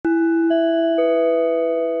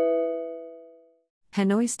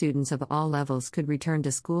Hanoi students of all levels could return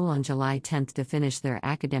to school on July 10 to finish their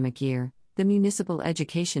academic year, the Municipal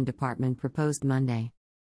Education Department proposed Monday.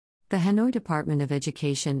 The Hanoi Department of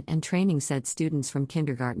Education and Training said students from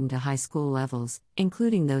kindergarten to high school levels,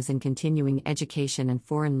 including those in continuing education and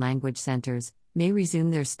foreign language centers, may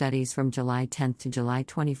resume their studies from July 10 to July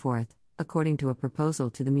 24, according to a proposal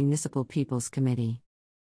to the Municipal People's Committee.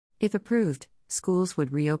 If approved, schools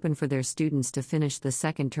would reopen for their students to finish the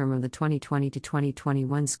second term of the 2020 to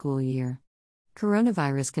 2021 school year.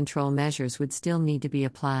 Coronavirus control measures would still need to be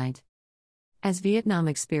applied. As Vietnam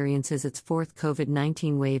experiences its fourth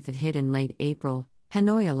COVID-19 wave that hit in late April,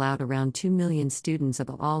 Hanoi allowed around 2 million students of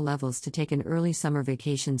all levels to take an early summer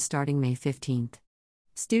vacation starting May 15.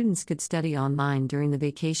 Students could study online during the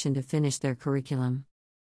vacation to finish their curriculum.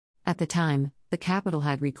 At the time, the capital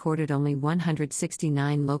had recorded only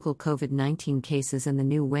 169 local COVID-19 cases in the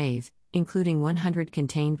new wave, including 100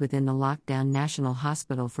 contained within the lockdown National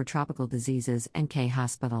Hospital for Tropical Diseases and K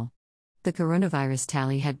Hospital. The coronavirus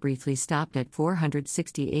tally had briefly stopped at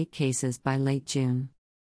 468 cases by late June.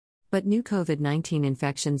 But new COVID-19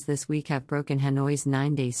 infections this week have broken Hanoi's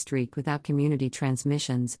 9-day streak without community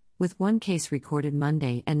transmissions, with 1 case recorded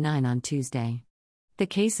Monday and 9 on Tuesday. The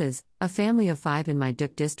cases, a family of 5 in Mai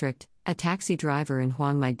Duc district, a taxi driver in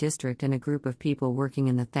Hoang Mai district and a group of people working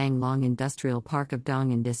in the Thang Long Industrial Park of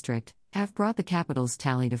Dong An district, have brought the capital's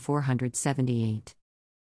tally to 478.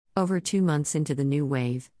 Over 2 months into the new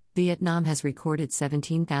wave, Vietnam has recorded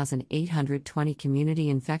 17,820 community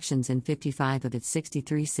infections in 55 of its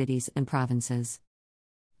 63 cities and provinces.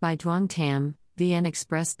 By Duong Tam,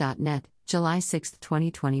 VNExpress.net, July 6,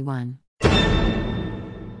 2021.